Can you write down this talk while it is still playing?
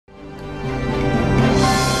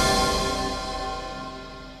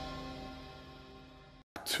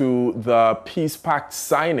to the Peace Pact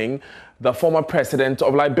signing, the former president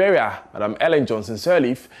of Liberia, Madam Ellen Johnson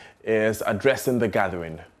Sirleaf, is addressing the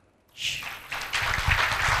gathering.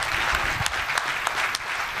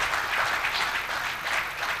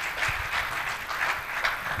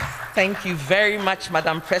 Thank you very much,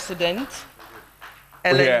 Madam President.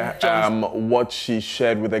 What she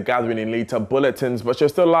shared with the gathering in later bulletins, but you're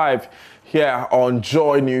still live here on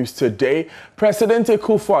Joy News today. President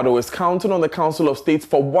Akufo-Addo is counting on the Council of State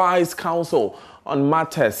for wise counsel on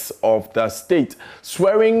matters of the state.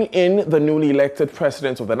 Swearing in the newly elected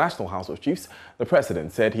president of the National House of Chiefs, the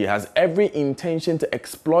president said he has every intention to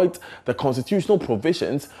exploit the constitutional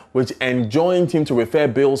provisions which enjoined him to refer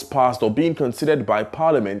bills passed or being considered by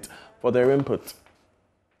Parliament for their input.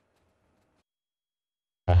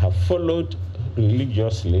 I have followed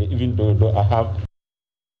religiously, even though I have.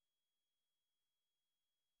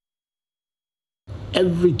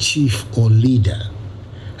 Every chief or leader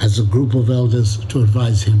has a group of elders to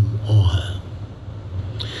advise him or her.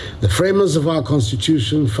 The framers of our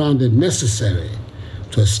Constitution found it necessary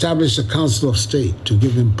to establish a Council of State to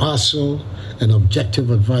give impartial and objective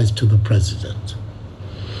advice to the President.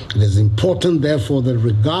 It is important, therefore, that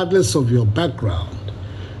regardless of your background,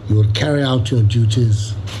 you will carry out your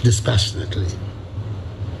duties dispassionately.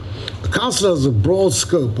 The Council has a broad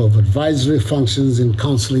scope of advisory functions in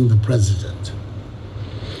counseling the President.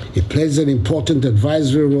 It plays an important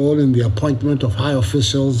advisory role in the appointment of high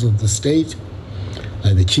officials of the state,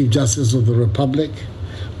 like the Chief Justice of the Republic,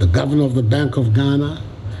 the Governor of the Bank of Ghana,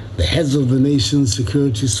 the heads of the nation's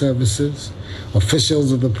security services,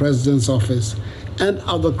 officials of the President's office, and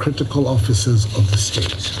other critical officers of the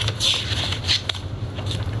state.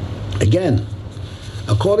 Again,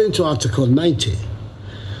 according to Article 90,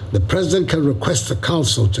 the President can request the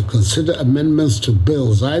Council to consider amendments to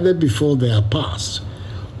bills either before they are passed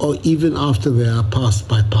or even after they are passed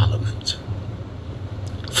by Parliament.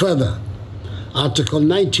 Further, Article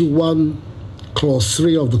 91, Clause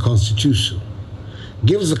 3 of the Constitution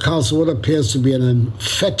gives the Council what appears to be an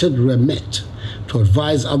unfettered remit to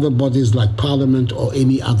advise other bodies like Parliament or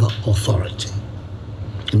any other authority.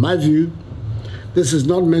 In my view, this is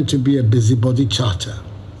not meant to be a busybody charter,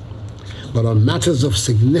 but on matters of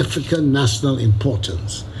significant national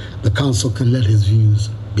importance, the Council can let his views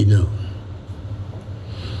be known.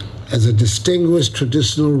 As a distinguished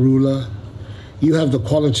traditional ruler, you have the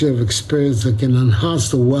quality of experience that can enhance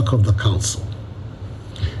the work of the Council.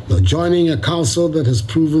 You're joining a Council that has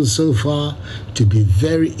proven so far to be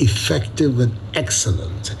very effective and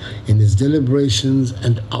excellent in its deliberations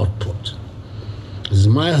and output. It is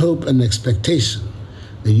my hope and expectation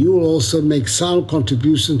that you will also make sound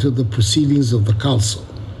contribution to the proceedings of the Council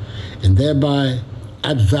and thereby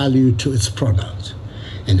add value to its product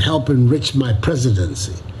and help enrich my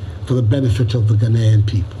presidency for the benefit of the Ghanaian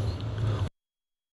people.